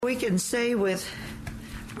We can say with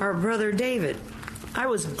our brother David, I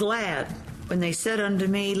was glad when they said unto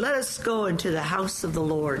me, let us go into the house of the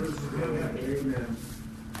Lord. Amen.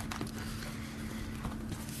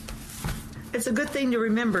 It's a good thing to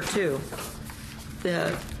remember, too,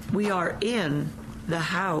 that we are in the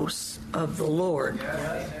house of the Lord.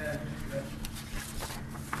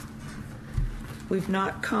 We've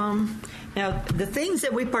not come. Now, the things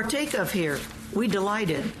that we partake of here, we delight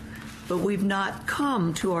in. But we've not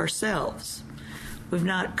come to ourselves. We've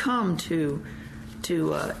not come to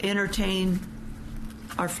entertain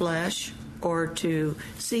our flesh or to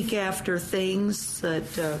seek after things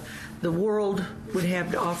that the world would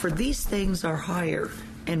have to offer. These things are higher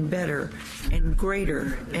and better and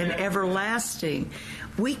greater and everlasting.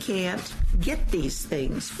 We can't get these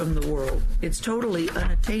things from the world. It's totally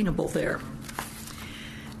unattainable there.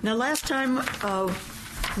 Now, last time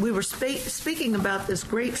we were speaking about this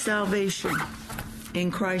great salvation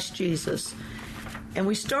in Christ Jesus. And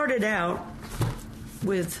we started out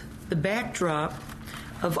with the backdrop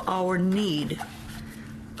of our need.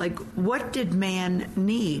 Like, what did man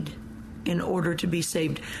need in order to be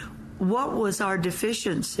saved? What was our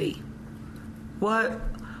deficiency? What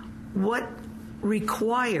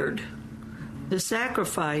required the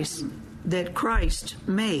sacrifice that Christ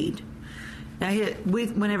made? Now,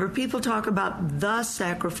 whenever people talk about the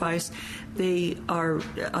sacrifice, they are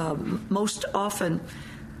most often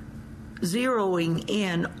zeroing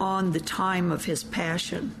in on the time of his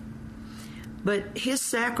passion. But his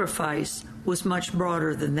sacrifice was much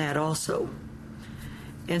broader than that also.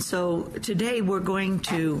 And so today we're going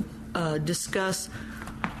to discuss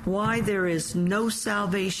why there is no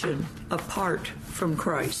salvation apart from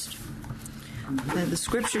Christ. Now, the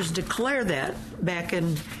scriptures declare that back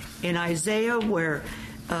in Isaiah, where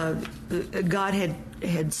God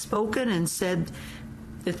had spoken and said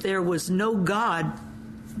that there was no God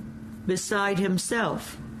beside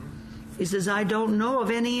himself. He says, I don't know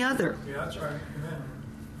of any other. Yeah, that's right. Amen.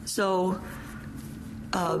 So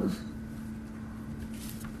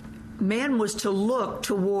man was to look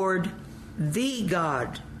toward the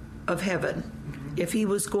God of heaven if he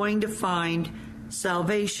was going to find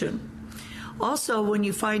salvation. Also, when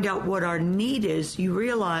you find out what our need is, you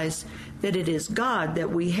realize that it is God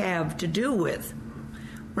that we have to do with.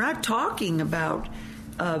 We're not talking about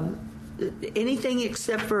anything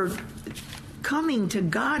except for coming to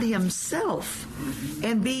God himself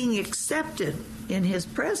and being accepted in his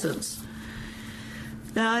presence.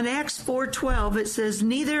 Now, in Acts 4:12, it says,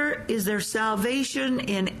 neither is there salvation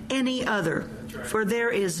in any other, for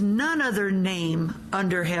there is none other name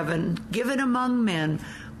under heaven given among men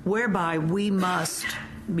whereby we must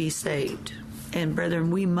be saved. And brethren,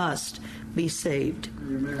 we must be saved.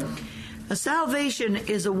 Amen. Now, salvation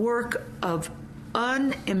is a work of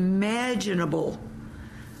unimaginable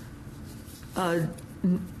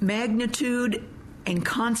magnitude and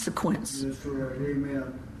consequence. That's right.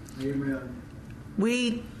 Amen.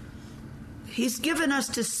 Amen. He's given us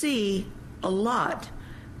to see a lot.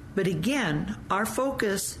 But again, our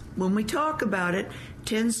focus, when we talk about it,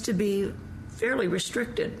 tends to be fairly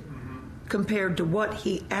restricted compared to what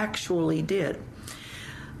he actually did.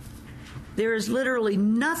 There is literally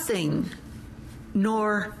nothing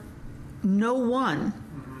nor no one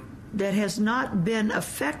that has not been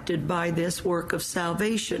affected by this work of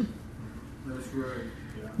salvation. That's right.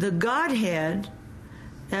 The Godhead,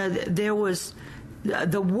 there was,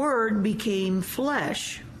 the Word became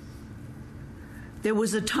flesh. There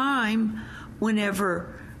was a time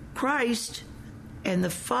whenever Christ and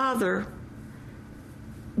the Father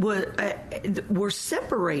were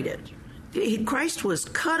separated. Christ was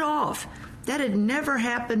cut off. That had never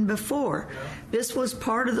happened before. Yeah. This was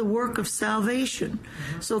part of the work of salvation.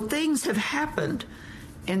 So things have happened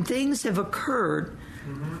and things have occurred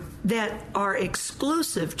that are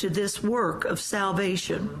exclusive to this work of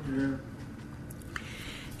salvation.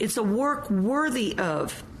 It's a work worthy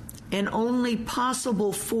of and only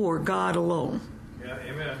possible for God alone. Yeah,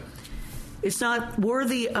 amen. It's not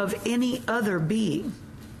worthy of any other being.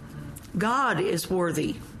 God is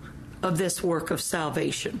worthy of this work of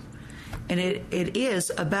salvation. And it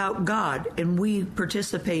is about God, and we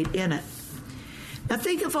participate in it. Now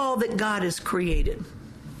think of all that God has created.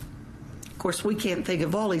 Of course, we can't think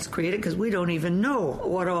of all he's created because we don't even know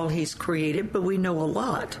what all he's created, but we know a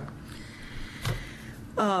lot.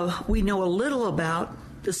 We know a little about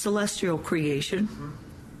the celestial creation,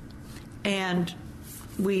 and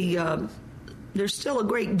there's still a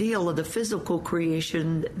great deal of the physical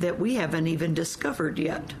creation that we haven't even discovered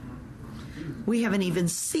yet. We haven't even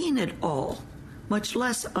seen it all, much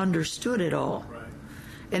less understood it all. Right.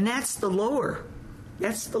 And that's the lower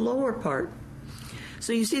part.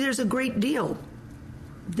 So you see, there's a great deal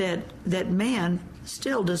that man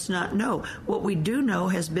still does not know. What we do know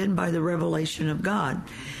has been by the revelation of God.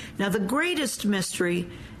 Now, the greatest mystery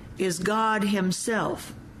is God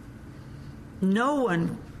himself. No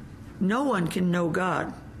one can know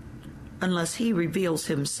God unless he reveals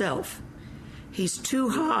himself. He's too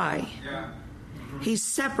high. Yeah. He's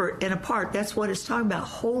separate and apart. That's what it's talking about,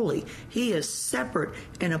 holy. He is separate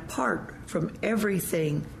and apart from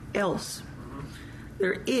everything else.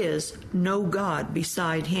 There is no God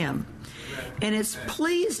beside him. And it's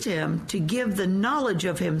pleased him to give the knowledge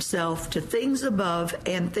of himself to things above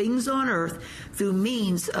and things on earth through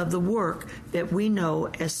means of the work that we know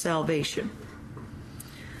as salvation.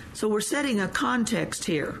 So we're setting a context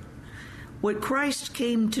here. What Christ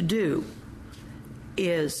came to do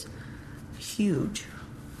is huge,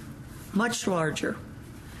 much larger.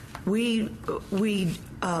 We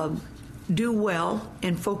do well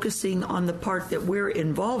in focusing on the part that we're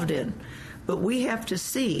involved in, but we have to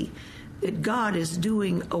see that God is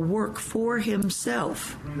doing a work for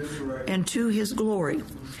himself and to his glory.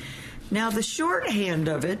 Now, the shorthand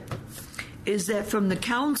of it is that from the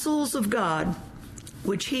counsels of God,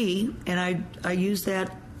 which he, and I use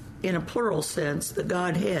that in a plural sense, the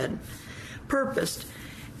Godhead, purposed,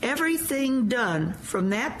 everything done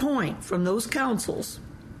from that point, from those counsels,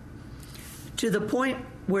 to the point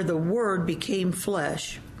where the Word became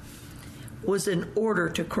flesh, was in order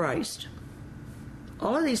to Christ.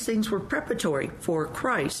 All of these things were preparatory for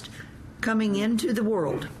Christ coming into the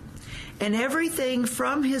world. And everything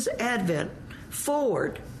from his advent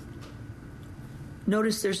forward,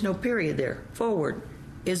 notice there's no period there, forward,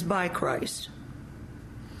 is by Christ.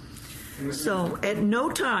 So at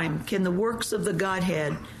no time can the works of the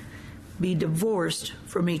Godhead be divorced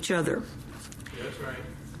from each other. That's right.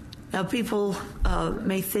 Now, people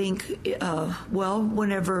may think, well,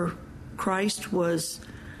 whenever Christ was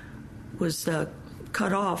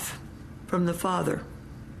cut off from the Father.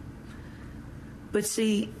 But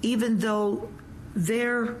see, even though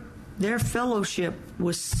their fellowship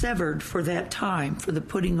was severed for that time, for the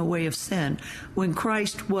putting away of sin, when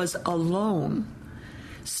Christ was alone,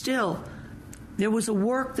 still, there was a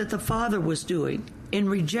work that the Father was doing. In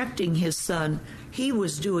rejecting his Son, he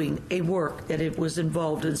was doing a work that it was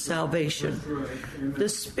involved in salvation. The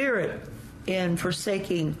Spirit, in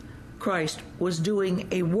forsaking Christ, was doing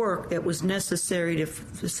a work that was necessary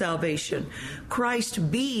to salvation.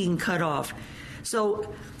 Christ being cut off.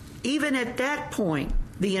 So even at that point,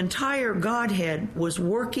 the entire Godhead was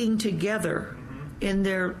working together in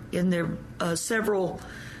their several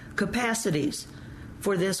capacities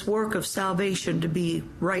for this work of salvation to be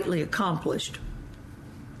rightly accomplished.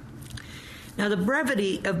 Now, the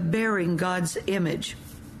brevity of bearing God's image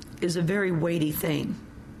is a very weighty thing.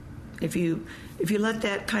 If you let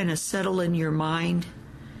that kind of settle in your mind,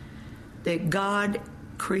 that God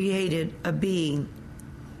created a being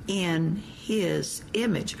in his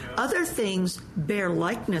image. Other things bear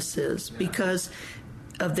likenesses because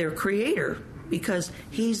of their creator, because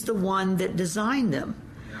he's the one that designed them.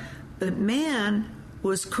 But man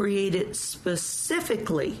was created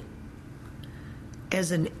specifically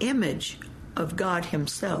as an image of God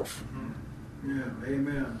himself. Yeah,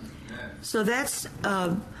 amen. So that's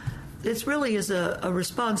it really is a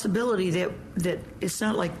responsibility that it's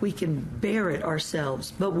not like we can bear it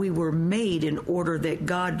ourselves, but we were made in order that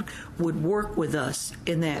God would work with us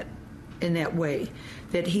in that way,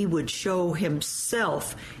 that he would show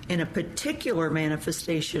himself in a particular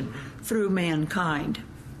manifestation through mankind.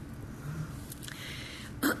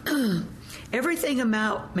 Everything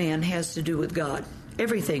about man has to do with God.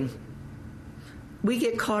 Everything. We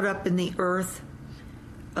get caught up in the earth,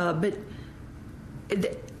 but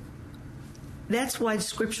that's why the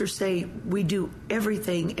scriptures say we do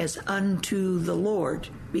everything as unto the Lord,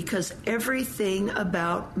 because everything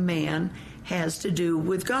about man has to do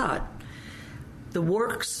with God. The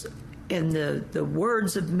works and the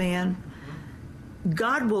words of man,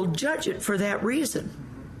 God will judge it for that reason,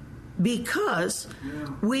 because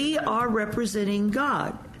we are representing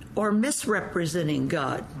God or misrepresenting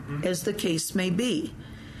God, as the case may be.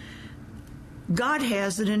 God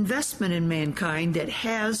has an investment in mankind that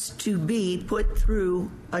has to be put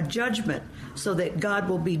through a judgment so that God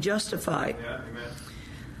will be justified. Yeah, amen.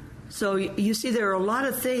 So you see, there are a lot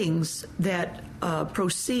of things that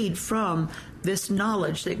proceed from this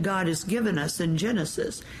knowledge that God has given us in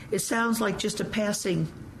Genesis. It sounds like just a passing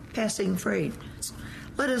phrase.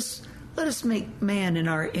 Let us make man in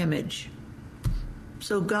our image.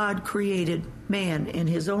 So God created man in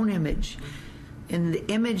his own image. In the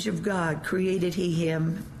image of God created he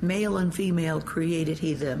him, male and female created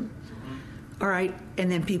he them. All right,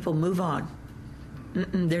 and then people move on.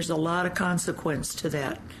 There's a lot of consequence to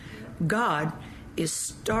that. God is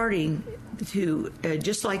starting to,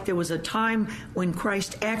 just like there was a time when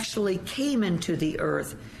Christ actually came into the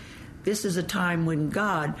earth, this is a time when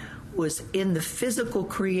God was in the physical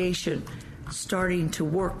creation starting to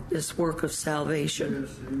work this work of salvation.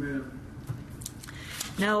 Yes, amen.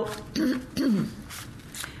 Now,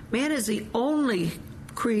 man is the only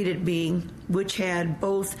created being which had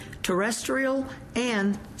both terrestrial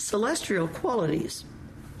and celestial qualities.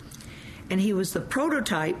 And he was the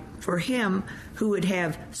prototype for him who would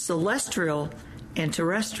have celestial and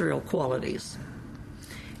terrestrial qualities.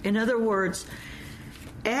 In other words,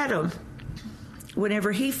 Adam,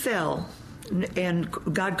 whenever he fell, and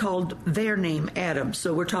God called their name Adam,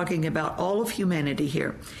 so we're talking about all of humanity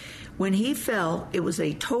here. When he fell, it was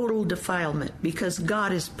a total defilement because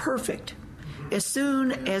God is perfect. As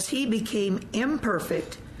soon as he became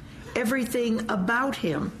imperfect, everything about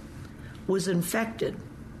him was infected.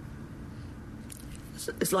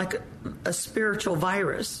 It's like a spiritual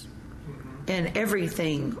virus, and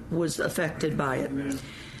everything was affected by it.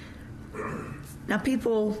 Now,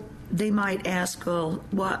 people, they might ask, well,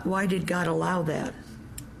 why did God allow that?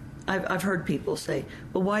 I've heard people say,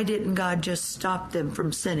 well, why didn't God just stop them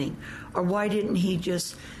from sinning? Or why didn't he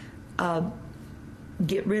just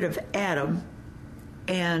get rid of Adam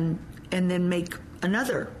and then make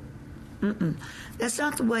another? That's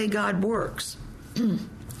not the way God works.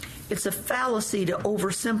 It's a fallacy to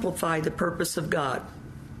oversimplify the purpose of God.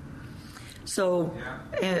 So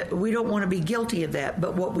we don't want to be guilty of that.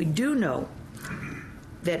 But what we do know,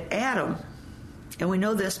 that Adam, and we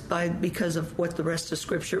know this because of what the rest of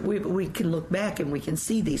Scripture, we can look back and we can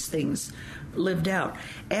see these things lived out.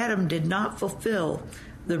 Adam did not fulfill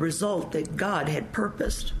the result that God had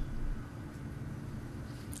purposed.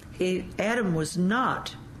 Adam was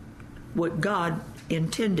not what God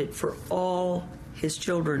intended for all his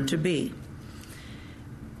children to be.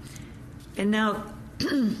 And now,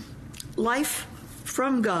 life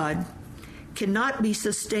from God cannot be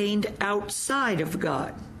sustained outside of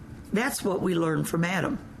God. That's what we learn from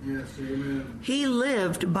Adam. Yes, amen. He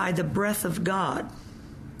lived by the breath of God,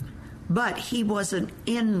 but he wasn't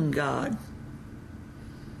in God.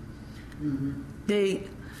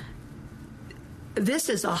 This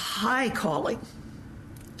is a high calling.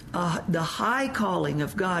 The high calling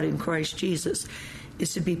of God in Christ Jesus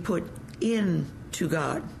is to be put into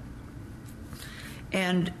God.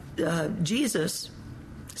 And Jesus,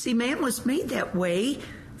 see, man was made that way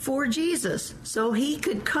for Jesus, so he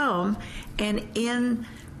could come and in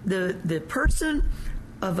the person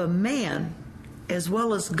of a man as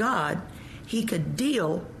well as God, he could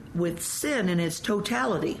deal with sin in its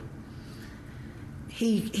totality.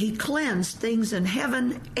 He cleansed things in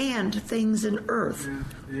heaven and things in earth.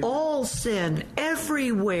 All sin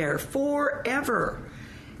everywhere, forever,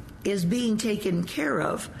 is being taken care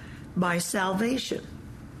of by salvation.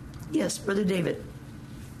 Yes, Brother David.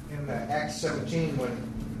 In Acts 17, when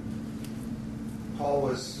Paul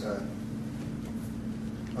was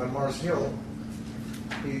on Mars Hill,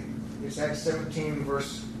 it's Acts 17,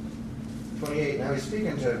 verse 28. Now he's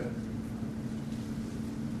speaking to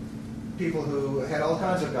people who had all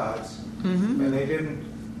kinds of gods, and they didn't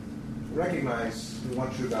recognize the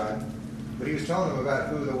one true God. But he was telling them about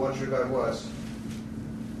who the one true God was.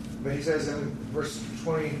 But he says in verse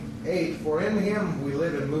 28, "For in him we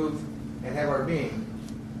live and move and have our being,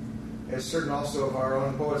 as certain also of our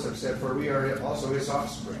own poets have said, for we are also his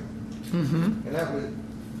offspring." And that was,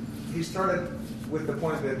 he started with the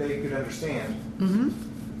point that they could understand.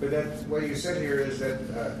 But that what you said here is that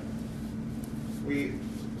we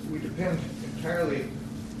depend entirely.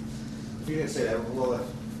 You didn't say that. Well,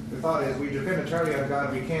 the thought is we depend entirely on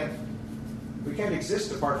God. We can't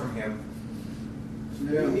exist apart from him.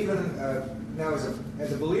 Even now,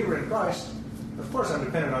 as a believer in Christ, of course I'm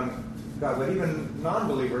dependent on God. But even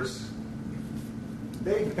non-believers,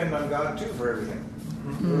 they depend on God too for everything.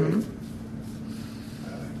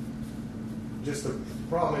 Just the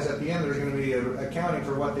problem is at the end there's going to be accounting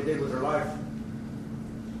for what they did with their life,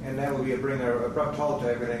 and that will bring an abrupt halt to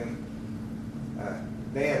everything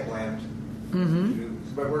they had planned.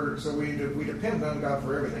 But we depend on God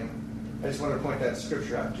for everything. I just wanted to point that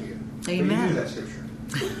scripture out to you. Amen. But you knew that scripture.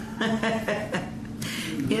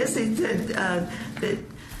 Yes, it said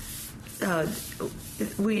that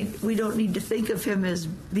we don't need to think of him as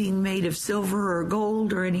being made of silver or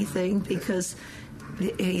gold or anything, because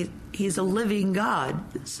he's a living God,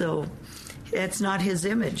 so that's not his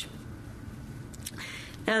image.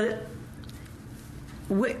 In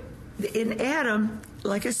Adam,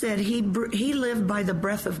 like I said, he lived by the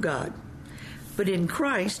breath of God, but in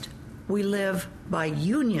Christ we live by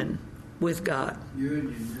union with God.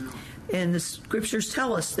 Union, And the scriptures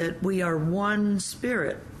tell us that we are one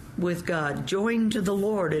spirit with God, joined to the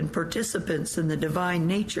Lord and participants in the divine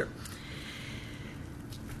nature.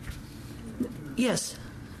 Yes.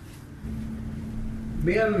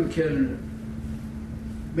 Men can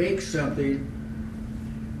make something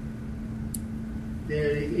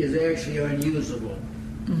that is actually unusable.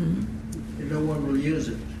 And no one will use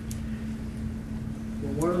it.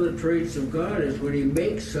 Well, one of the traits of God is when He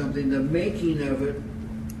makes something, the making of it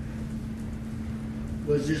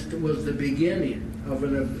was the beginning of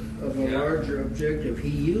a larger objective. He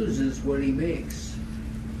uses what He makes.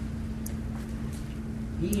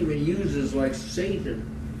 He even uses like Satan.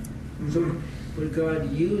 So, but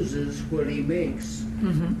God uses what He makes.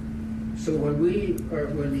 So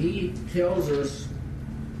when He tells us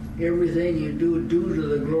everything you do to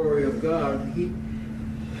the glory of God,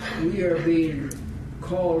 we are being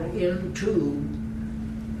called into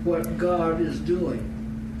what God is doing.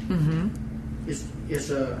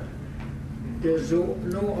 There's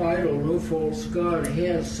no idol, no false God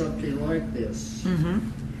has something like this.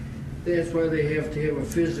 That's why they have to have a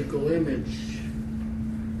physical image.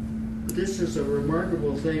 But this is a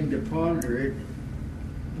remarkable thing to ponder.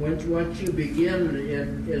 Once you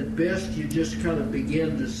begin, at best you just kind of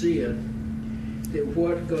begin to see it, that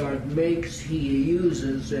what God makes, He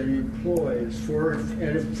uses and employs for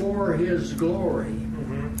His glory.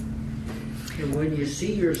 And when you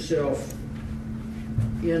see yourself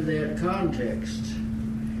in that context,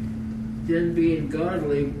 then being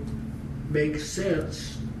godly makes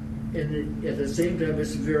sense, and at the same time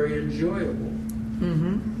it's very enjoyable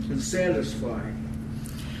and satisfying.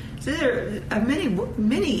 So there are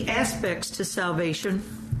many aspects to salvation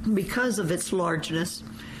because of its largeness,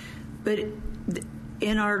 but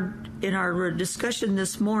in our discussion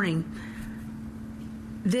this morning,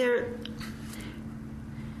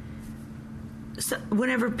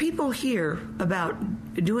 whenever people hear about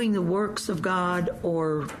doing the works of God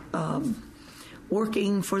or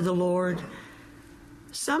working for the Lord,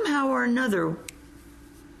 somehow or another,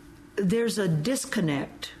 there's a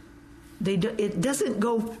disconnect. It doesn't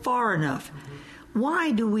go far enough.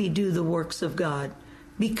 Why do we do the works of God?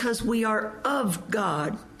 Because we are of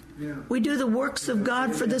God. Yeah. We do the works of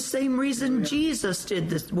God for the same reason Jesus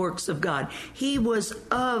did the works of God. He was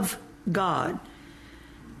of God.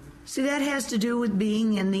 See, that has to do with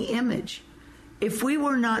being in the image. If we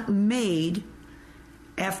were not made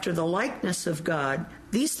after the likeness of God,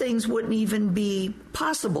 these things wouldn't even be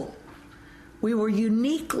possible. We were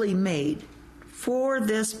uniquely made for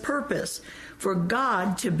this purpose, for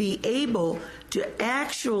God to be able to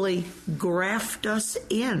actually graft us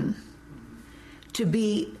in, to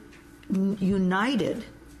be united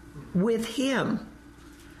with Him.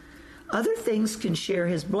 Other things can share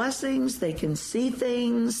His blessings. They can see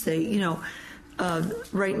things.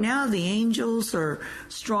 Right now the angels are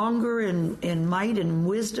stronger in might and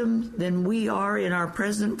wisdom than we are in our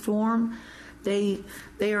present form. They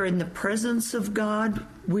are in the presence of God.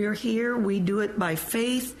 We're here. We do it by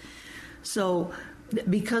faith. So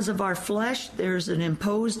because of our flesh, there's an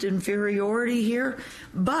imposed inferiority here.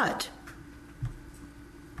 But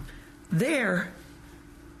there,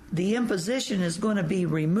 the imposition is going to be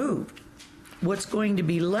removed. What's going to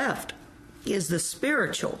be left is the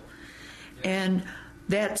spiritual. And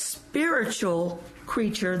that spiritual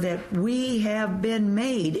creature that we have been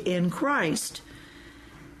made in Christ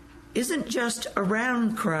isn't just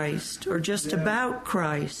around Christ or just about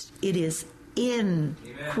Christ. It is in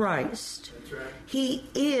Christ. That's right. He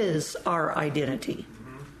is our identity.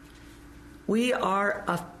 We are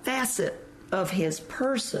a facet of His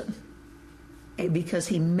person because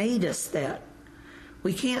He made us that.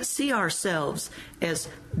 We can't see ourselves as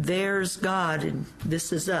there's God and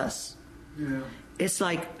this is us. Yeah. It's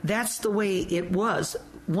like that's the way it was.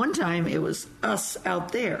 One time it was us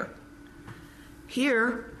out there.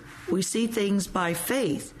 Here we see things by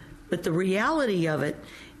faith, but the reality of it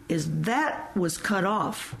is that was cut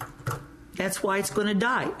off. That's why it's going to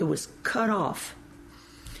die. It was cut off.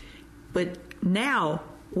 But now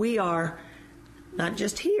we are not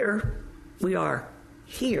just here, we are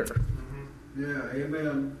here. Yeah,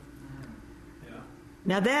 amen. Yeah.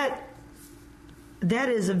 Now that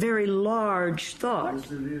is a very large thought.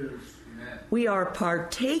 Yes, it is. We are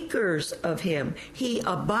partakers of Him. He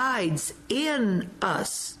abides in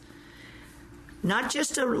us. Not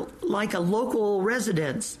just like a local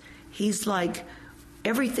residence. He's like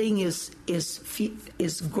everything is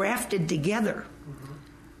grafted together.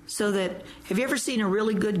 So that, have you ever seen a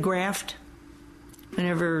really good graft?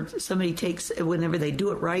 Whenever they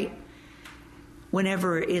do it right,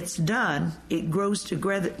 whenever it's done, it grows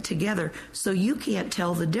together, so you can't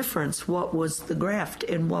tell the difference what was the graft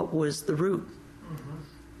and what was the root.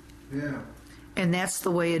 Yeah. And that's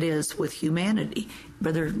the way it is with humanity.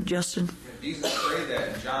 Brother Justin? Jesus prayed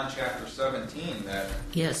that in John chapter 17,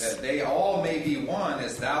 Yes. that they all may be one,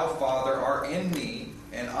 as thou, Father, art in me,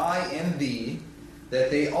 and I in thee, that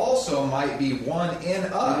they also might be one in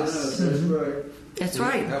us. Yes, that's right. That's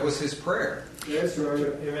right. That was his prayer. That's right.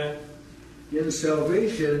 Amen. In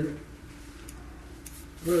salvation,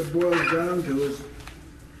 what it boils down to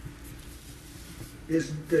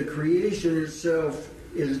is the creation itself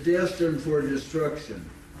is destined for destruction.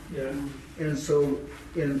 Yeah. And so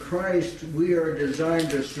in Christ, we are designed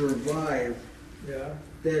to survive Yeah.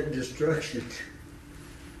 that destruction.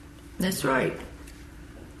 That's right.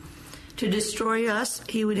 To destroy us,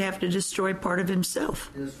 he would have to destroy part of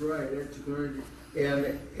himself. That's right. That's good.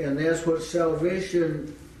 And that's what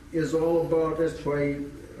salvation is all about. That's why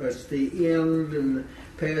it's the end and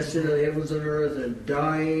passing of the heavens and earth and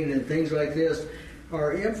dying and things like this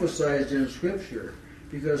are emphasized in Scripture,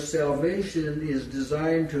 because salvation is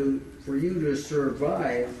designed for you to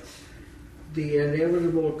survive the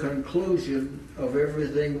inevitable conclusion of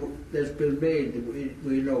everything that's been made that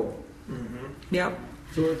we know. Mm-hmm. Yep.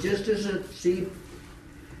 So it just isn't. See,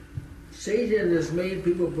 Satan has made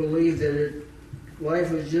people believe that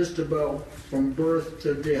life is just about from birth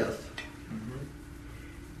to death,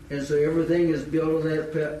 and so everything is built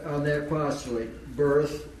on that postulate: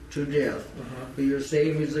 birth to death. For your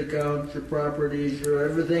savings account, your properties, your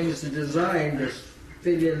everything is designed to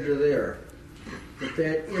fit into there. But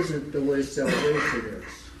that isn't the way salvation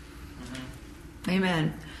is.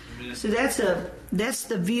 Amen. So that's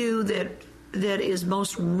the view that is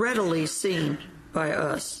most readily seen by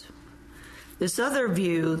us. This other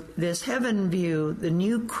view, this heaven view, the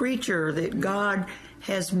new creature that God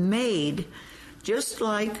has made, just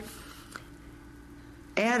like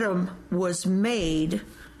Adam was made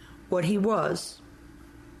what he was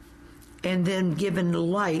and then given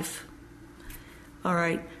life. All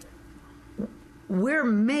right. We're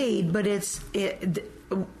made, but it's in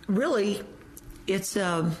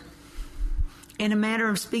a manner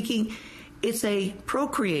of speaking, it's a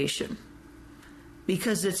procreation,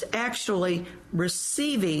 because it's actually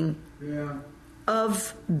receiving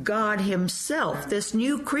of God himself. This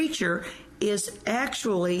new creature is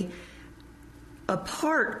actually a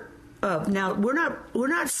part of. Now, we're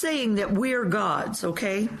not saying that we're gods,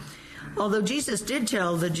 okay? Although Jesus did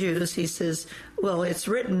tell the Jews, he says, well, it's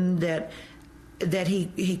written that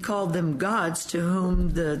he called them gods to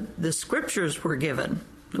whom the scriptures were given,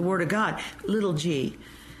 the word of God, little g.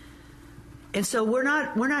 And so we're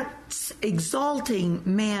not exalting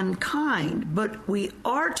mankind, but we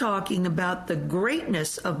are talking about the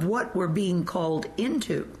greatness of what we're being called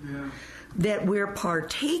into. Yeah. That we're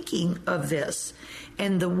partaking of this.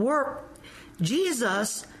 And the work,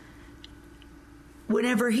 Jesus,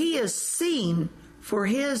 whenever he is seen for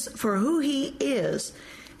who he is,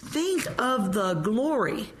 think of the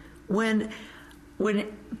glory when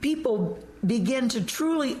people begin to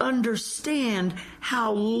truly understand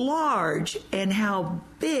how large and how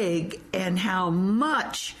big and how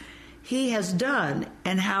much he has done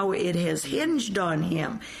and how it has hinged on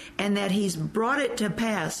him and that he's brought it to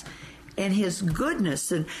pass and his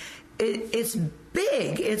goodness. And it's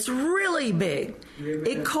big. It's really big. Amen.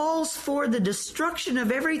 It calls for the destruction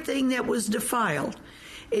of everything that was defiled.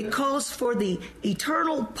 It calls for the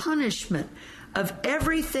eternal punishment of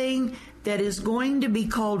everything that is going to be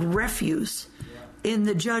called refuse in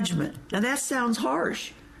the judgment. Now that sounds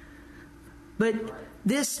harsh, but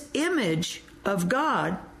this image of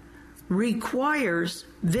God requires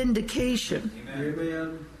vindication.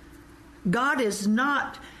 Amen. God is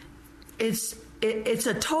not, it's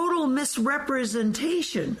a total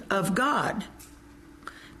misrepresentation of God.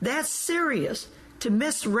 That's serious, to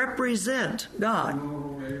misrepresent God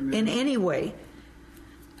in any way.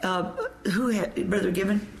 Brother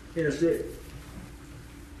Gibbon? Yes,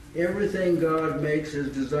 everything God makes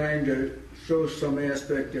is designed to show some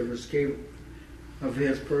aspect of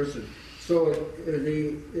his person. So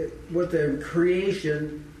with the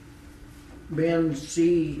creation, men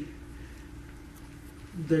see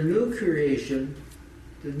the new creation,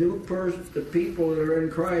 the new person, the people that are in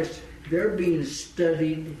Christ. They're being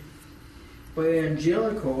studied by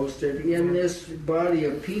angelicals, that in this body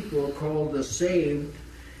of people called the saved,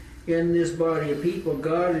 in this body of people,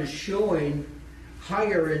 God is showing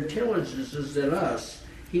higher intelligences than us.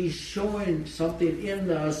 He's showing something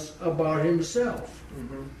in us about himself.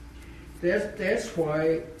 Mm-hmm. That's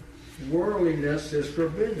why worldliness is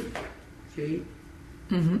forbidden. See?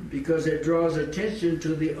 because it draws attention to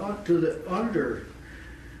the under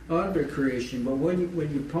creation. But when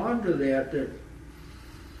you ponder that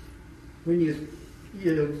when you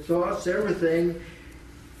thoughts, everything,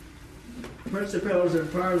 principalities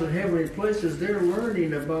and powers in heavenly places, they're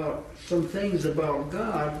learning about some things about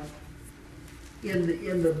God in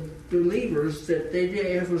the believers that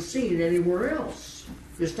they haven't seen anywhere else.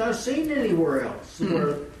 It's not seen anywhere else.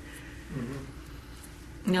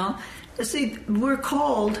 No, see, we're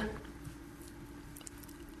called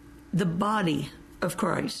the body of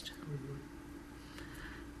Christ.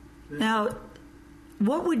 Now,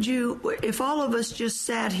 what would you, if all of us just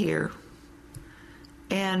sat here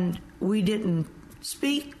and we didn't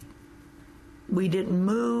speak, we didn't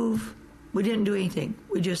move, we didn't do anything,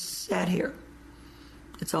 we just sat here.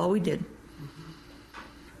 That's all we did.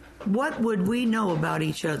 What would we know about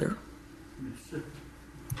each other?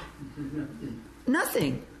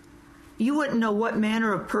 Nothing. You wouldn't know what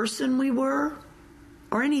manner of person we were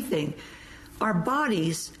or anything. Our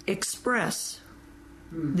bodies express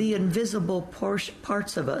the invisible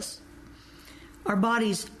parts of us. Our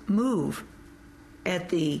bodies move at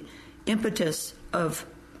the impetus of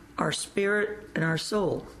our spirit and our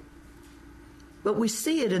soul. But we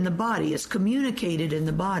see it in the body. It's communicated in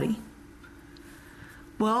the body.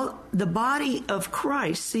 Well, the body of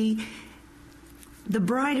Christ, see, the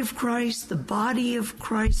bride of Christ, the body of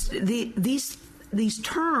Christ, these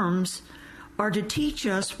terms are to teach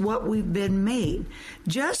us what we've been made.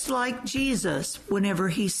 Just like Jesus, whenever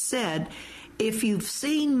he said, if you've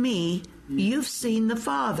seen me, you've seen the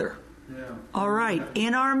Father. Yeah. All right,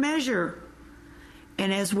 in our measure.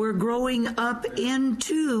 And as we're growing up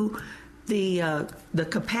into the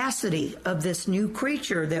capacity of this new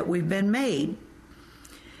creature that we've been made,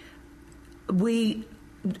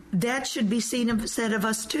 that should be said of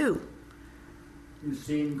us too. You've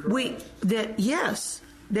seen Christ.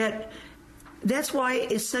 That's why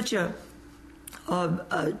it's such a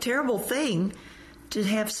terrible thing to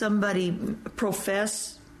have somebody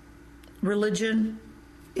profess religion,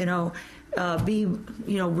 be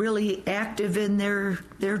really active in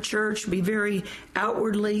their church, be very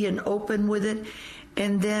outwardly and open with it,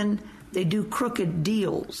 and then they do crooked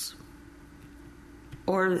deals,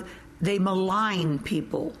 or they malign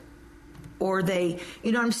people, or they,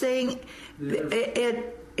 you know what I'm saying? Yes.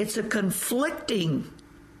 It's a conflicting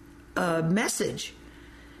message,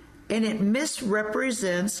 and it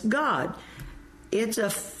misrepresents God. It's a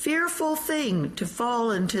fearful thing to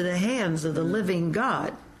fall into the hands of the living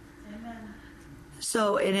God. Amen.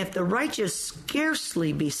 So, and if the righteous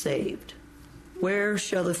scarcely be saved, where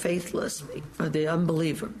shall the faithless be, or the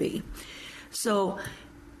unbeliever be? So,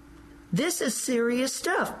 this is serious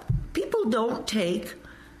stuff. People don't take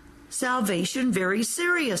salvation very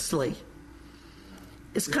seriously.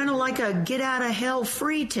 It's kind of like a get out of hell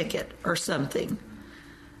free ticket or something.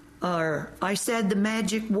 Or I said the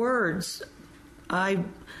magic words. I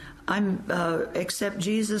accept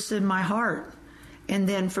Jesus in my heart, and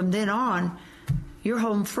then from then on, you're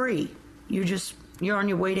home free. You're on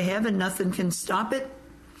your way to heaven. Nothing can stop it.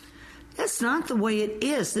 That's not the way it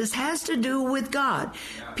is. This has to do with God.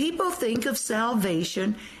 Yeah. People think of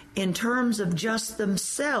salvation in terms of just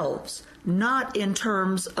themselves, not in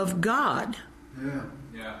terms of God. Yeah.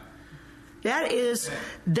 Yeah.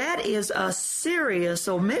 That is a serious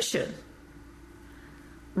omission.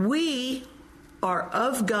 We are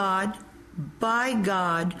of God, by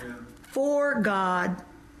God, for God,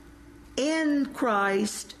 in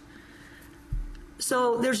Christ.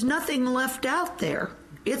 So there's nothing left out there.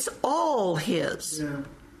 It's all His. Yeah.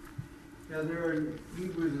 Now there are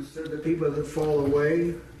Hebrews that said the people that fall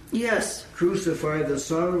away, yes, crucify the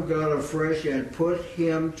Son of God afresh and put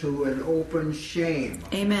Him to an open shame.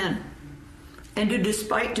 Amen. And do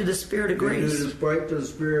despite to the Spirit of grace. And do despite to the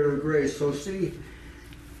Spirit of grace. So see,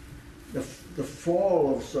 the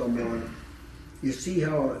fall of someone, you see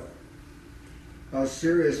how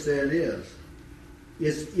serious that is.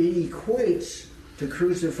 It equates to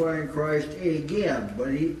crucifying Christ again,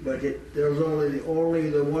 but there's only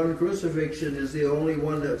the one crucifixion is the only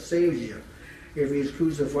one that saves you. If He's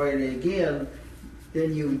crucified again,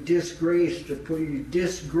 then you disgraced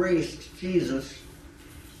Jesus,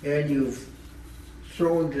 and you've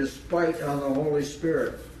thrown despite on the Holy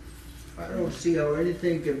Spirit. I don't see how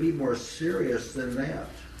anything could be more serious than that.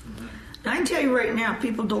 I can tell you right now,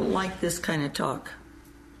 people don't like this kind of talk,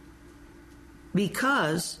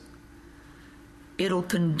 because it'll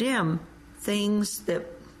condemn things that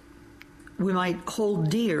we might hold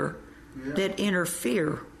dear, that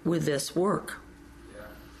interfere with this work. Yeah.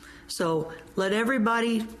 So let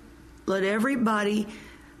everybody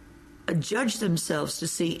judge themselves to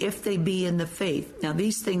see if they be in the faith. Now,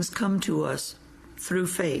 these things come to us through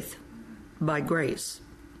faith, by grace.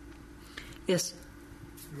 Yes?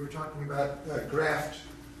 We were talking about a graft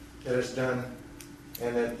that is done,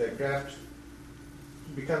 and that the graft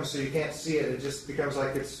becomes so you can't see it. It just becomes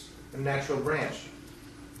like it's a natural branch.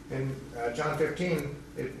 In John 15,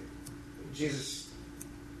 Jesus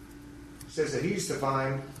says that he's the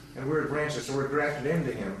vine and we're branches, so we're grafted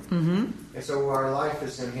into him. Mm-hmm. And so our life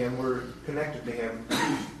is in him. We're connected to him.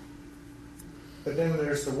 But then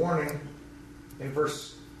there's the warning in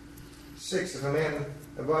verse 6, if a man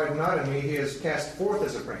abide not in me, he is cast forth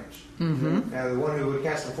as a branch. Mm-hmm. Now, the one who would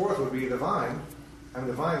cast him forth would be the vine. And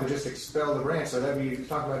the vine would just expel the branch. So that would be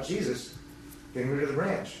talking about Jesus getting rid of the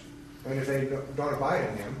branch. And if they don't abide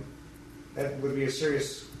in him, that would be a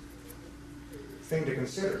serious thing to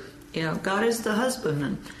consider. Yeah, God is the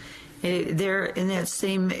husbandman. There in that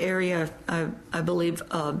same area, I believe,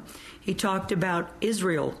 he talked about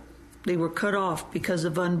Israel. They were cut off because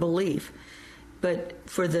of unbelief. But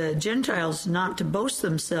for the Gentiles not to boast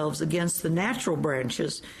themselves against the natural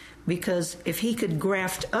branches, because if he could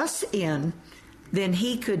graft us in, then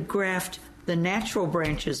he could graft the natural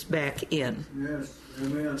branches back in. Yes,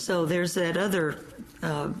 amen. So there's that other...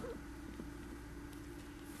 the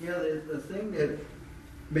thing that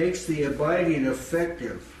makes the abiding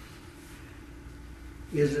effective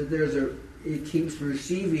is that it keeps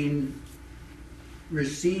receiving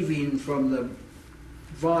from the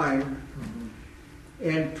vine,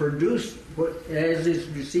 and produce what, as it's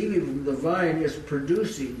receiving from the vine, is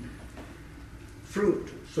producing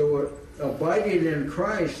fruit. So abiding in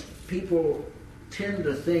Christ, people tend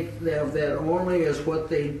to think of that only as what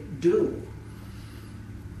they do,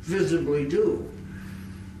 visibly do.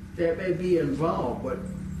 That may be involved, but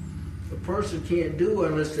a person can't do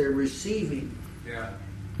unless they're receiving. Yeah.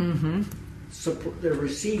 Mm-hmm. They're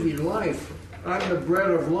receiving life. I'm the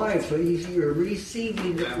bread of life, so you're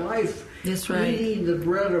receiving the life. That's right. Eating the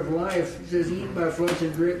bread of life. It says, eat my flesh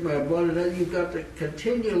and drink my blood. And then you've got to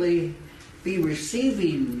continually be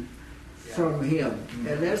receiving from him.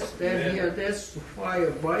 And that's why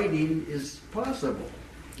abiding is possible.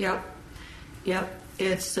 Yep.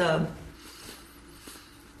 It's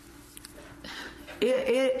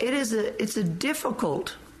it's a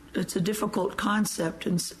difficult concept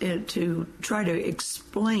and to try to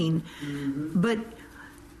explain, but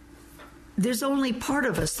there's only part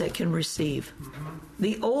of us that can receive.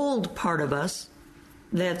 The old part of us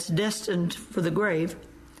that's destined for the grave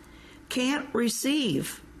can't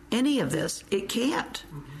receive any of this. It can't,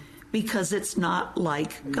 because it's not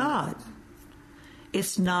like God.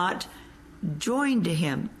 It's not joined to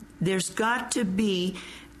him. There's got to be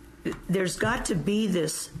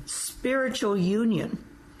this spiritual union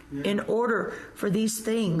in order for these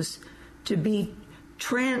things to be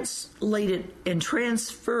translated and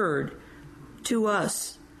transferred to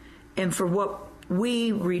us, and for what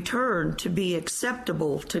we return to be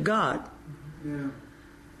acceptable to God. Yeah.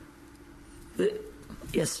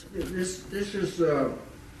 Yes. This is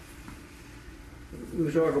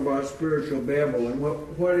we talk about spiritual Babylon.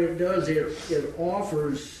 What it does, it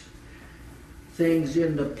offers things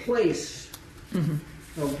in the place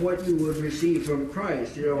of what you would receive from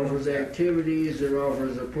Christ. It offers activities, it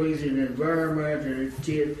offers a pleasing environment, and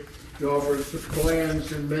it offers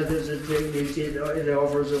plans and methods and techniques. It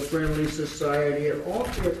offers a friendly society. It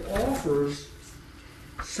offers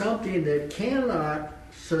something that cannot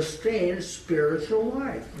sustain spiritual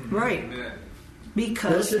life. Right. Amen.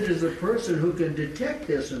 Because Blessed is the person who can detect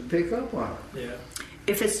this and pick up on it. Yeah.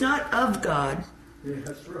 if it's not of God, Yeah,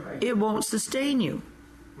 that's right. it won't sustain you.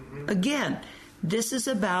 Again, this is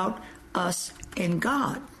about us and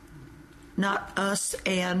God, not us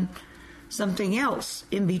and something else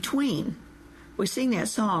in between. We sing that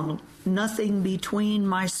song, Nothing Between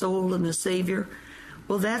My Soul and the Savior.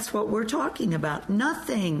 Well, that's what we're talking about.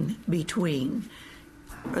 Nothing between.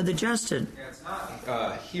 Brother Justin. Yeah, it's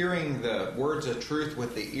not hearing the words of truth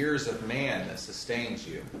with the ears of man that sustains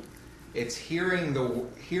you. It's hearing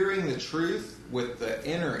the truth with the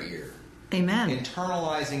inner ear. Amen.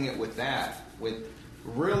 Internalizing it with that, with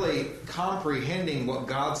really comprehending what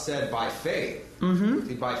God said by faith. Mm-hmm.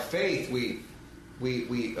 See, by faith, we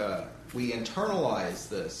internalize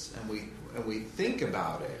this and we think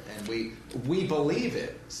about it and we believe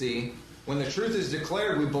it. See, when the truth is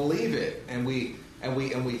declared, we believe it and we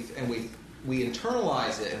internalize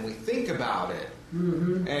it and we think about it.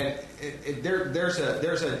 Mm-hmm. And there's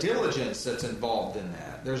a diligence that's involved in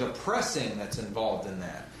that. There's a pressing that's involved in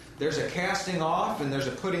that. There's a casting off and there's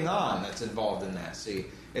a putting on that's involved in that. See,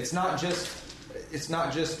 it's not just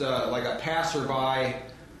like a passerby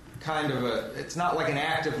kind of it's not like an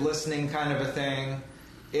active listening kind of a thing.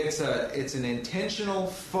 It's an intentional,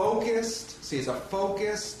 focused, it's a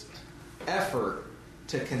focused effort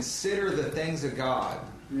to consider the things of God.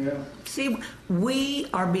 Yeah. See, we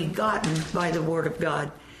are begotten by the Word of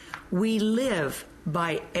God. We live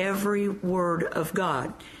by every word of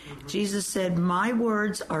God. Jesus said, my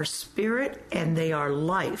words are spirit and they are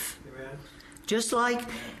life. Amen. Just like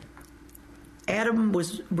Adam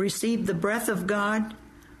received the breath of God,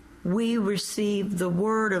 we receive the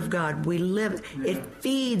Word of God. We live. It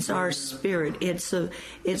feeds our spirit. It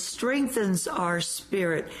strengthens our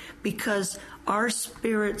spirit because our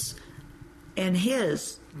spirits and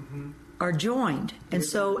His are joined, and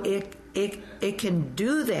so it can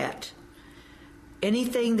do that.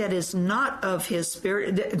 Anything that is not of His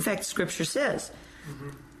Spirit, in fact, Scripture says,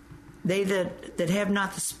 they that have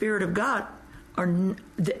not the Spirit of God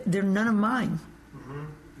they're none of mine.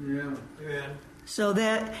 Yeah. Amen. So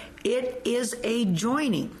that it is a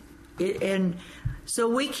joining, and so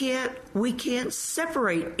we can't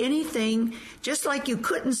separate anything. Just like you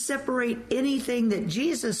couldn't separate anything that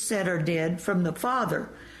Jesus said or did from the Father,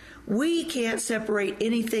 we can't separate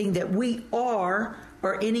anything that we are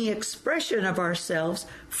or any expression of ourselves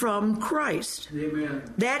from Christ. Amen.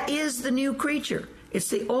 That is the new creature. It's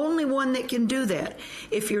the only one that can do that.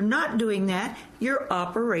 If you're not doing that, you're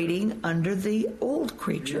operating under the old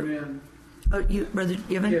creature. Amen. Brother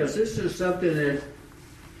Given? Yes, this is something that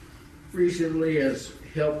recently has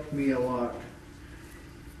helped me a lot.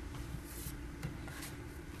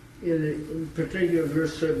 In particular, you're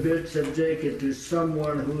subjected to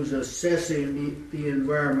someone who's assessing the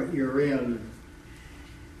environment you're in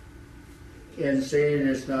and saying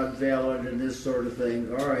it's not valid and this sort of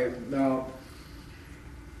thing. All right, now,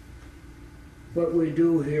 what we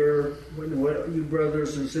do here, what you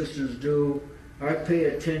brothers and sisters do, I pay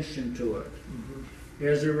attention to it.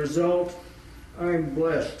 As a result, I'm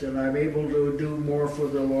blessed and I'm able to do more for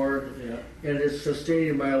the Lord, and it's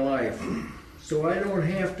sustaining my life. So I don't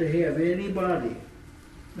have to have anybody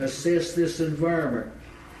assess this environment.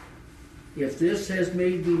 If this has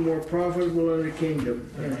made me more profitable in the kingdom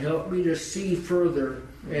and helped me to see further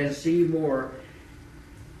and see more,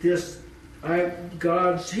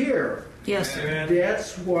 God's here. Yes. Amen.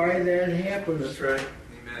 That's why that happens. That's right.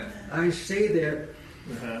 Amen. I say that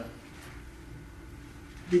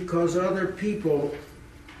because other people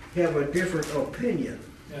have a different opinion.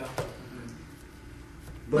 Yeah.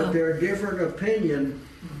 But Well- their different opinion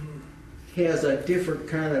has a different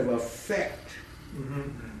kind of effect.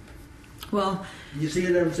 Well, You see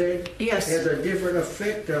what I'm saying? Yes. Has a different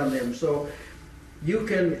effect on them. So you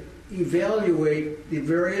can evaluate the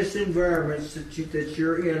various environments that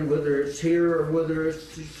you're in, whether it's here or whether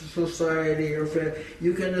it's society or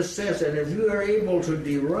you can assess. And if you are able to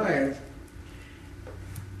derive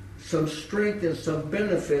some strength and some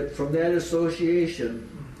benefit from that association,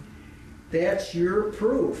 that's your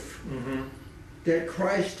proof that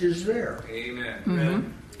Christ is there. Amen.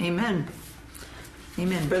 Amen. amen.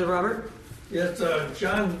 Amen. Brother Robert? Yes,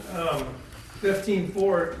 John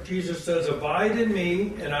 15:4, Jesus says, "Abide in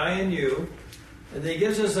me, and I in you." And he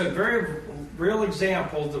gives us a very real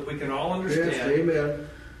example that we can all understand. Yes, amen.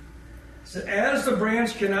 So, as the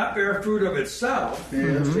branch cannot bear fruit of itself,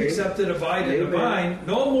 Yes, except it abide in the Amen. vine,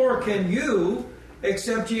 no more can you,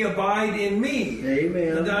 except ye abide in me.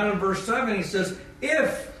 Amen. And down in verse 7, he says,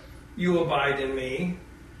 "If you abide in me,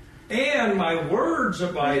 and my words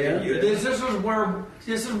abide in you." Yeah. This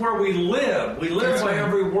is where we live. We live That's by right.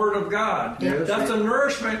 every word of God. Yeah. That's the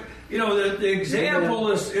nourishment. You know, the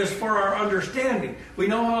example is for our understanding. We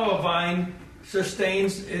know how a vine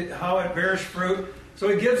sustains it, how it bears fruit. So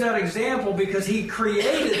he gives that example because he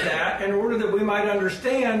created that in order that we might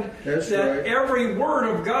understand That's that right. every word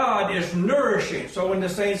of God is nourishing. So when the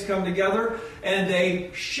saints come together and they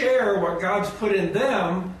share what God's put in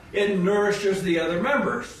them, it nourishes the other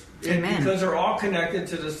members. Amen. Because they're all connected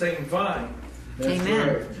to the same vine. That's Amen.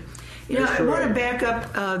 right. You know, That's I want to right. back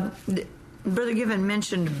up. Brother Given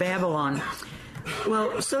mentioned Babylon.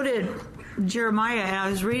 Well, so did Jeremiah. And I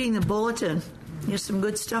was reading the bulletin. There's some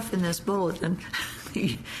good stuff in this bulletin.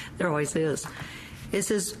 There always is. It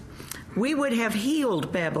says, "We would have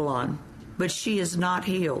healed Babylon, but she is not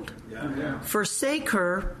healed. Forsake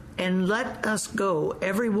her and let us go,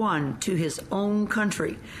 every one to his own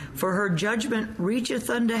country. For her judgment reacheth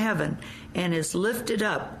unto heaven and is lifted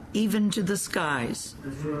up even to the skies."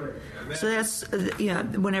 That's right. So that's,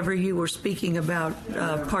 whenever you were speaking about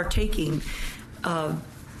partaking, Some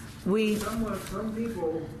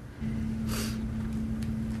people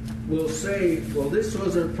will say, well, this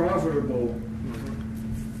wasn't profitable.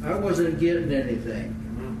 I wasn't getting anything.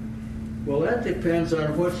 Well, that depends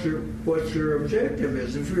on what your objective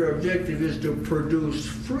is. If your objective is to produce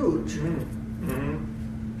fruit,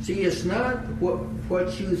 see, it's not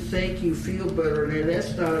what you think you feel better than.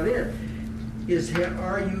 That's not it.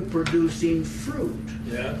 Are you producing fruit?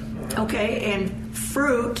 Yeah. Okay, and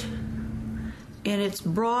fruit, in its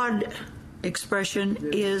broad expression,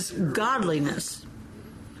 is godliness.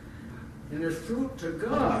 And it's fruit to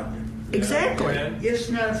God. Exactly. Yeah. It's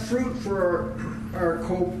not fruit for our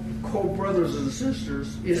co-brothers and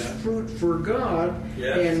sisters. It's fruit for God,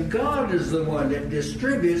 Yes. and God is the one that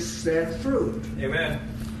distributes that fruit. Amen.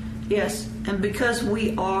 Yes, and because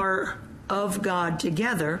we are of God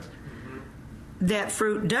together, that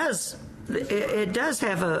fruit does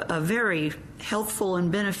have a very healthful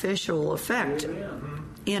and beneficial effect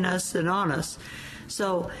in us and on us.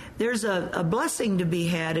 So there's a blessing to be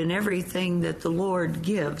had in everything that the Lord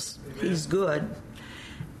gives. Amen. He's good,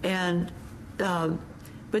 and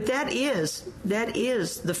but that is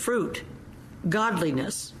the fruit,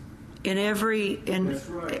 godliness, in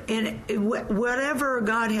whatever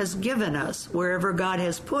God has given us, wherever God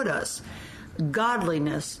has put us.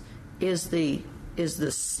 Godliness is the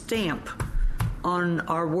stamp on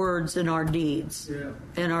our words and our deeds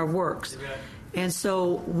and our works. Amen. And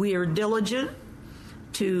so we are diligent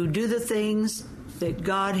to do the things that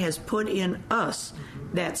God has put in us.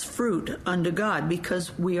 That's fruit unto God,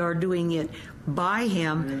 because we are doing it by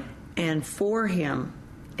Him and for Him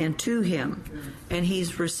and to Him, and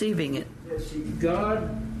He's receiving it. See,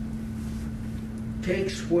 God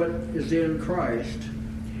takes what is in Christ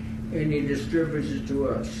and He distributes it to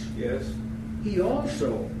us. Yes. He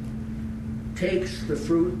also takes the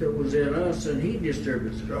fruit that was in us and He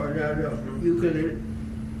distributes it. You can.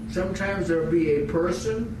 Sometimes there'll be a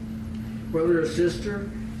person, brother or sister,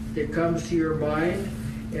 that comes to your mind,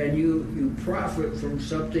 and you profit from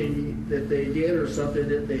something that they did or something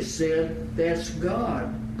that they said. That's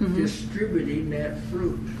God distributing that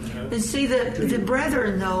fruit. And see, the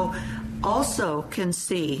brethren, though, also can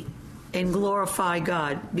see and glorify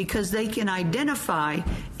God, because they can identify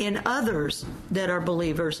in others that are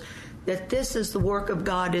believers that this is the work of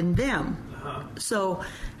God in them. So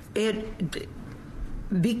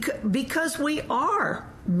because we are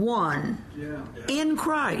one in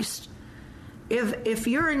Christ. If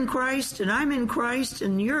you're in Christ and I'm in Christ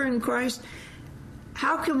and you're in Christ,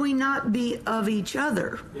 how can we not be of each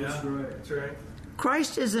other? Yeah. That's right.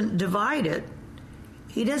 Christ isn't divided.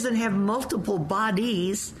 He doesn't have multiple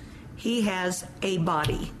bodies. He has a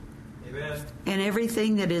body. Amen. And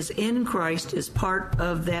everything that is in Christ is part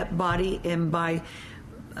of that body, and by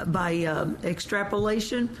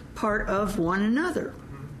extrapolation, part of one another.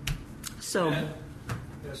 So,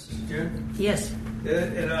 Yes, June? yes.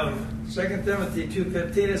 In 2 Timothy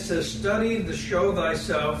 2:15, it says, "Study to show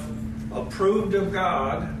thyself approved of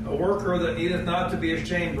God, a worker that needeth not to be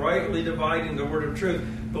ashamed, rightly dividing the word of truth."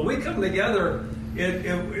 But we come together,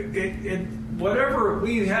 whatever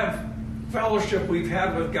we have fellowship we've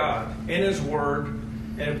had with God in His Word,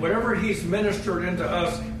 and whatever He's ministered into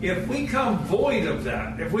us, if we come void of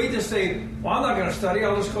that, if we just say, "Well, I'm not going to study,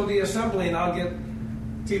 I'll just go to the assembly and I'll get,"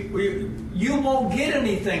 you won't get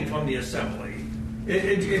anything from the assembly.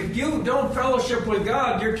 If you don't fellowship with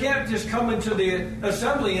God, you can't just come into the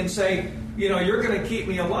assembly and say, "You're going to keep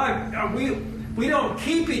me alive." We don't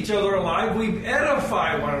keep each other alive. We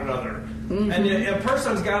edify one another. Mm-hmm. And a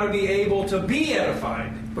person's got to be able to be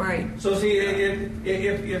edified. Right. So see, if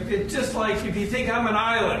it's just like, if you think I'm an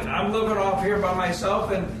island, I'm living off here by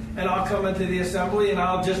myself, and I'll come into the assembly and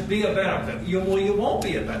I'll just be a benefit. You won't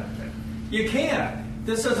be a benefit. You can't.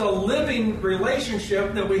 This is a living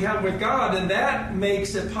relationship that we have with God, and that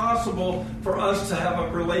makes it possible for us to have a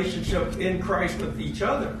relationship in Christ with each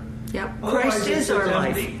other. Yep. Otherwise, Christ is our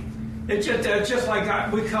life. It's just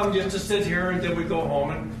like we come just to sit here and then we go home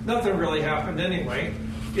and nothing really happened anyway.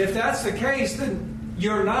 If that's the case, then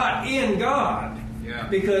you're not in God. Yeah.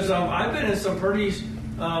 Because I've been in some pretty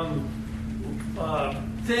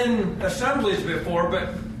thin assemblies before,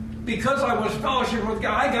 but because I was fellowship with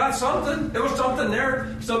God, I got something. There was something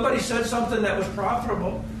there. Somebody said something that was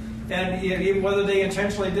profitable. And whether they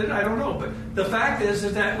intentionally did it, I don't know. But the fact is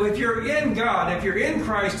that if you're in God, if you're in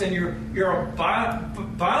Christ, and you're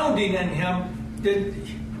abounding in Him, then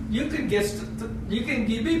you can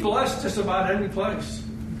be blessed just about any place.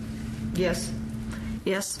 Yes.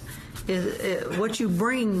 Yes. What you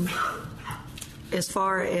bring as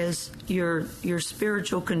far as your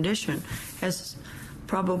spiritual condition has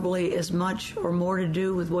probably as much or more to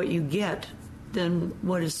do with what you get than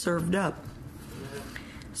what is served up.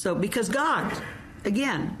 So, because God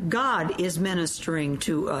is ministering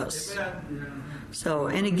to us. So,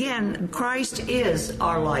 and again, Christ is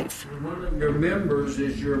our life. One of your members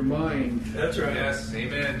is your mind. That's right. Yes,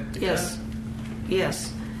 amen. Yes.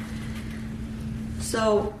 Yes.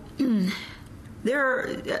 So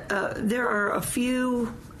there are a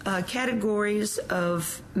few categories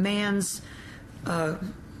of man's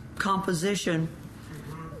composition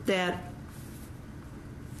that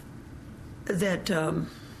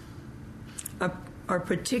are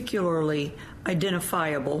particularly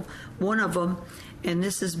identifiable. One of them, and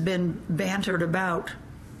this has been bantered about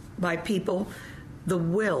by people, the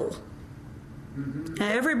will. Now,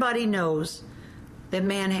 everybody knows that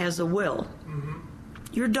man has a will.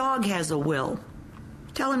 Your dog has a will.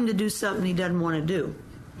 Tell him to do something he doesn't want to do,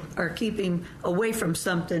 or keep him away from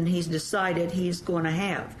something he's decided he's going to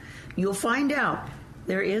have. You'll find out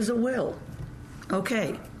there is a will.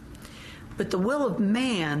 Okay. But the will of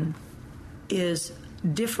man is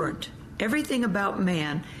different. Everything about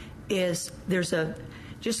man is,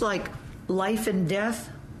 just like life and death,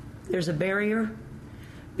 there's a barrier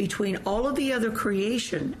between all of the other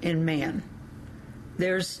creation and man.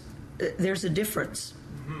 There's a difference.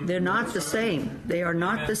 They're not the same. They are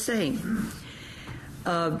not the same.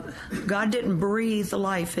 God didn't breathe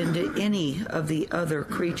life into any of the other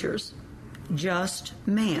creatures, just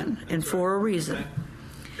man, and for a reason.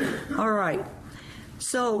 All right.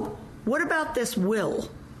 So, what about this will?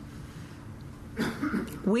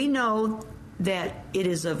 We know that it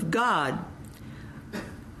is of God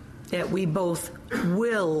that we both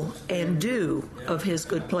will and do of His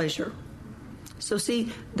good pleasure. So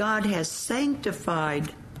see, God has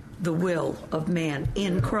sanctified the will of man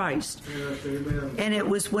in Christ. Yes, amen. And it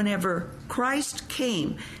was whenever Christ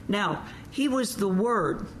came. Now, He was the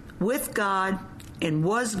Word with God and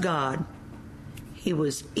was God. He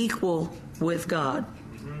was equal with God.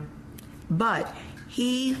 But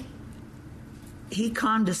He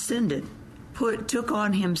condescended, took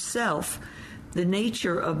on Himself the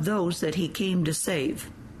nature of those that He came to save.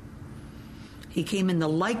 He came in the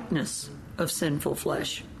likeness of sinful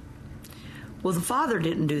flesh. Well, the Father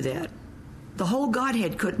didn't do that. The whole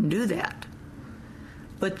Godhead couldn't do that.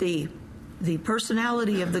 But the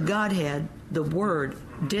personality of the Godhead, the Word,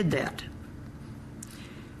 did that.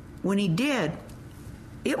 When He did,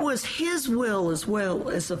 it was His will as well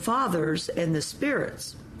as the Father's and the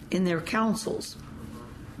Spirit's in their counsels.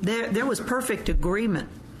 There was perfect agreement.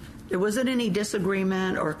 There wasn't any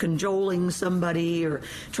disagreement or cajoling somebody or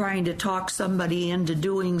trying to talk somebody into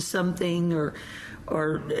doing something or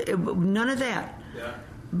none of that. Yeah.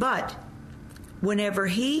 But whenever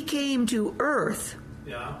He came to earth,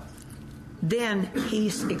 Yeah. then He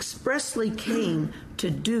expressly came to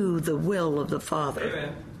do the will of the Father.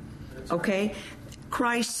 Amen. Okay?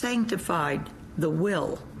 Christ sanctified the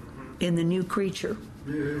will in the new creature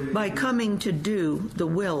by coming to do the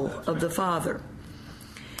will of the Father.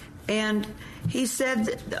 And He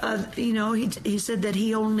said, He said that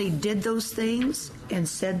He only did those things and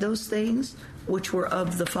said those things which were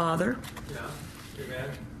of the Father. Yeah. Amen.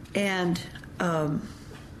 And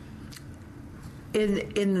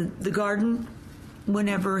in the garden,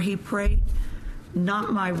 whenever He prayed,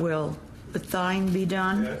 not my will, but thine be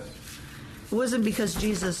done. Yes. It wasn't because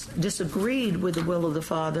Jesus disagreed with the will of the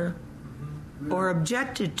Father or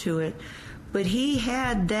objected to it, but He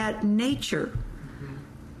had that nature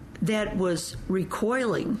that was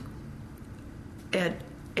recoiling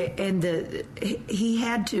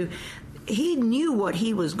he knew what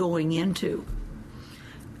He was going into.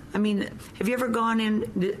 I mean, have you ever gone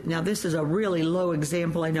in, now this is a really low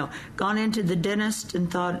example, I know, gone into the dentist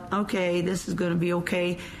and thought, okay, this is going to be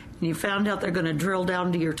okay, and you found out they're going to drill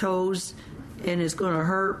down to your toes and it's going to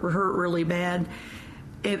hurt really bad?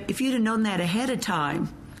 If you'd have known that ahead of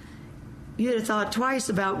time, you'd have thought twice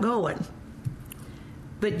about going.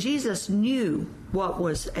 But Jesus knew what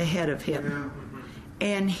was ahead of Him.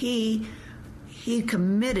 And He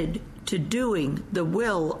committed to doing the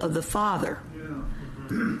will of the Father.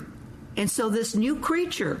 And so this new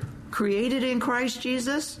creature created in Christ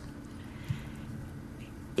Jesus,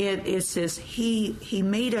 it says He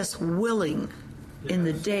made us willing in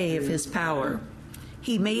the day of His power.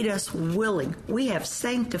 He made us willing. We have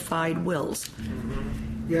sanctified wills.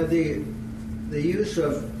 Yeah, the use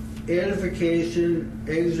of edification,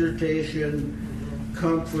 exhortation,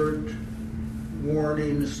 comfort,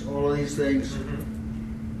 warnings, all of these things.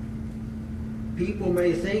 People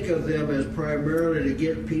may think of them as primarily to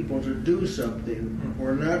get people to do something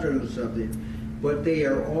or not to do something, but they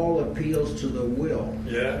are all appeals to the will.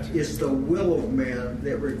 Yeah. It's the will of man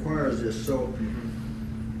that requires this. So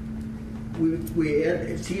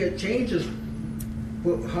it changes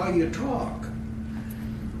how you talk.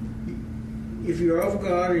 if you're of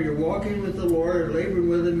God and you're walking with the Lord and laboring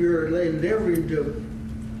with Him, you're endeavoring to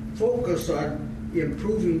focus on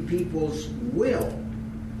improving people's will.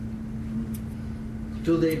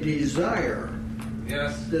 Do they desire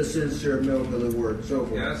the sincere milk of the Word? So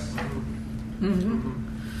forth. Yes.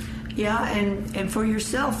 Yeah, and for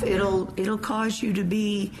yourself, it'll cause you to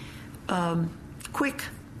be quick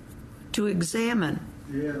to examine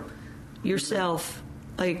yourself.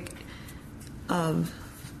 Like,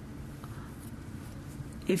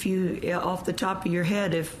 if you, off the top of your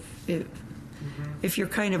head, if you're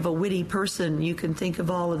kind of a witty person, you can think of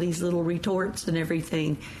all of these little retorts and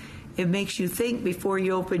everything. It makes you think before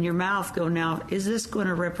you open your mouth. Go, now, is this going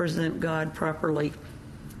to represent God properly?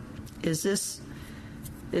 Is this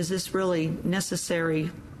really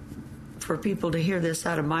necessary for people to hear this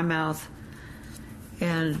out of my mouth?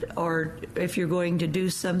 And or if you're going to do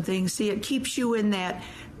something, see, it keeps you in that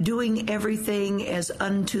doing everything as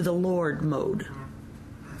unto the Lord mode.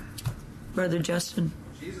 Brother Justin.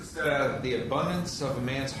 Jesus said, the abundance of a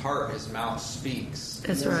man's heart, his mouth speaks.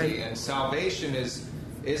 That's right. And salvation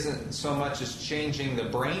isn't so much as changing the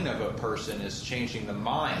brain of a person as changing the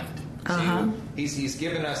mind. He's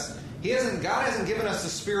given us. God hasn't given us the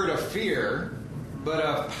spirit of fear, but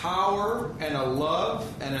of power and a love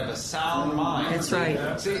and of a sound mind. That's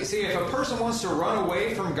right. See, if a person wants to run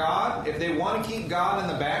away from God, if they want to keep God in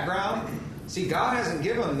the background, see, God hasn't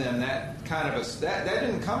given them that kind of that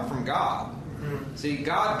didn't come from God. See,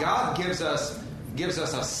 God gives us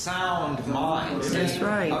a sound mind. That's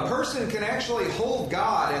right. A person can actually hold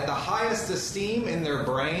God at the highest esteem in their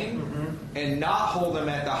brain and not hold Him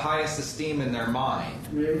at the highest esteem in their mind.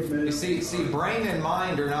 Amen. You see, brain and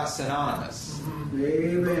mind are not synonymous.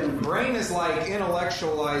 Amen. Brain is like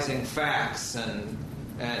intellectualizing facts and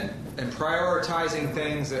prioritizing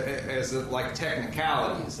things as like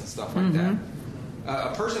technicalities and stuff like that.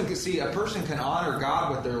 A person can honor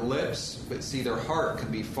God with their lips, but see, their heart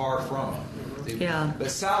can be far from Him. Yeah.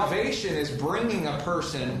 But salvation is bringing a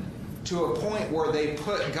person to a point where they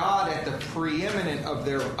put God at the preeminent of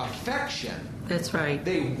their affection. That's right.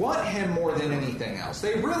 They want Him more than anything else.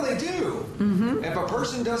 They really do. If a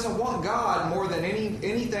person doesn't want God more than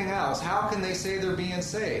anything else, how can they say they're being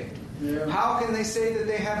saved? Yeah. How can they say that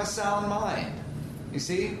they have a sound mind? You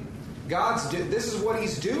see? This is what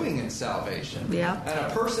He's doing in salvation. Yeah. And a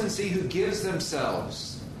person, who gives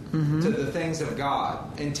themselves to the things of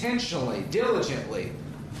God, intentionally, diligently,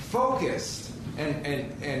 focused,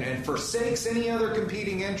 and forsakes any other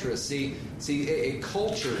competing interests. It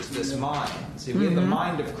cultures this mind. See, we have the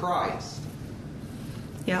mind of Christ.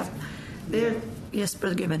 Yeah. Yes,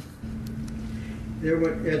 Brother Gibbon. There,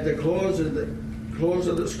 at the close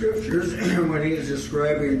of the scriptures, when he is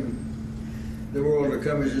describing the world to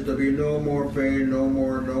come, he says there'll be no more pain, no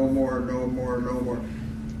more.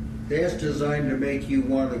 That's designed to make you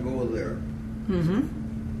want to go there.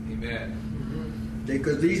 Amen.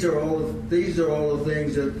 Because these are all the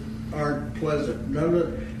things that aren't pleasant.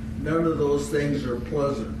 None of those things are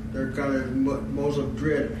pleasant. They're kind of most of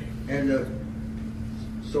dread. And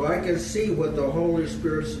so I can see what the Holy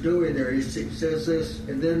Spirit's doing there. He says this,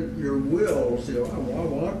 and then your will say, I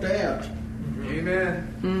want that. Amen.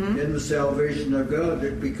 In the salvation of God,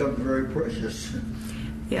 it becomes very precious.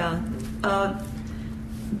 Yeah.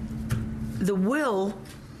 The will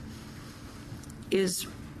is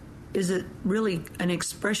it really an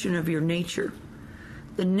expression of your nature?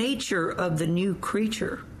 The nature of the new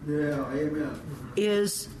creature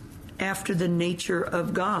is after the nature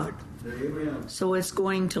of God. Amen. So it's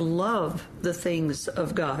going to love the things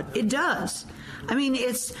of God. It does. I mean,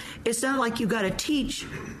 it's not like you've got to teach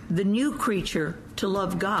the new creature to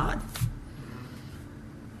love God.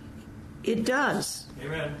 It does.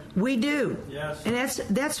 Amen. We do. Yes. And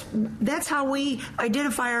that's how we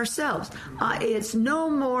identify ourselves. It's no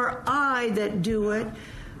more I that do it,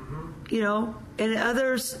 and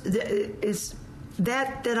others. It's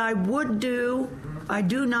that I would do, I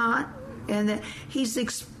do not. And that he's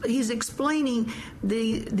explaining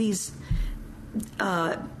these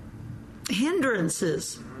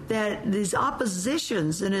hindrances, these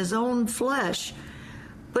oppositions in his own flesh.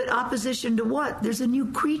 But opposition to what? There's a new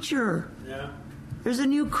creature. Yeah. There's a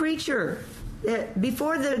new creature.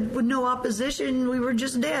 Before there was no opposition, we were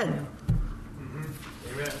just dead.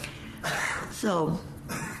 Amen. So,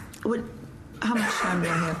 how much time do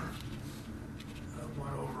I have?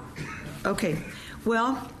 One over. Okay.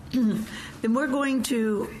 Well, then we're going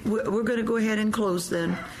to go ahead and close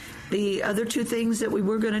then. The other two things that we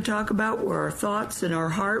were going to talk about were our thoughts and our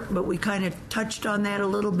heart, but we kind of touched on that a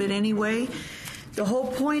little bit anyway. The whole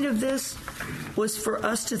point of this was for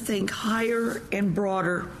us to think higher and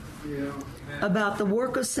broader Yeah. about the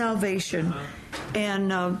work of salvation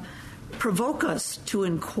and provoke us to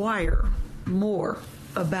inquire more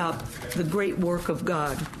about the great work of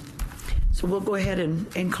God. So we'll go ahead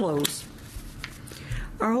and close.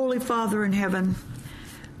 Our Holy Father in heaven,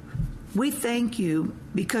 we thank you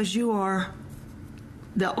because you are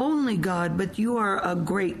the only God, but you are a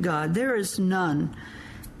great God. There is none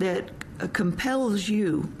that compels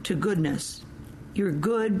you to goodness. You're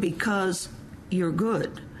good because you're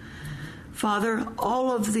good. Father,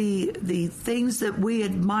 all of the things that we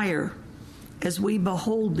admire as we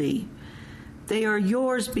behold thee, they are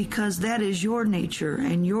yours because that is your nature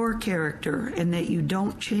and your character, and that you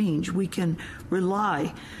don't change. We can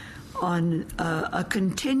rely on a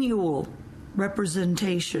continual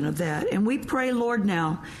representation of that. And we pray, Lord,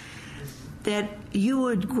 now that you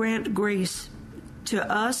would grant grace to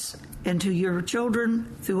us and to your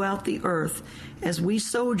children throughout the earth as we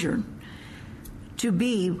sojourn to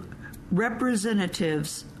be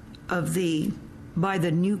representatives of thee by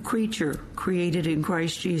the new creature created in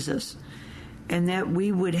Christ Jesus, and that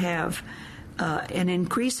we would have an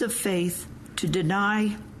increase of faith to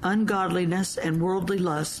deny ungodliness and worldly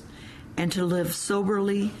lust, and to live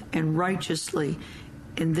soberly and righteously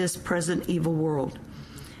in this present evil world.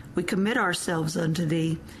 We commit ourselves unto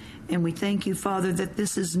thee, and we thank you, Father, that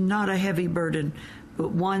this is not a heavy burden,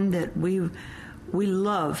 but one that we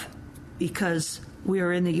love because we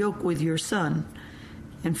are in the yoke with your Son.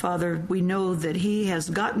 And Father, we know that he has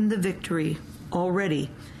gotten the victory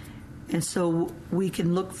already, and so we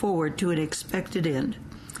can look forward to an expected end.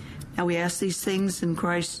 Now we ask these things in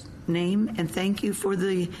Christ's name, and thank you for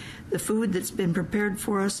the food that's been prepared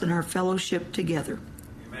for us and our fellowship together.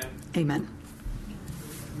 Amen. Amen.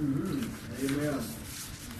 Mm-hmm. Amen.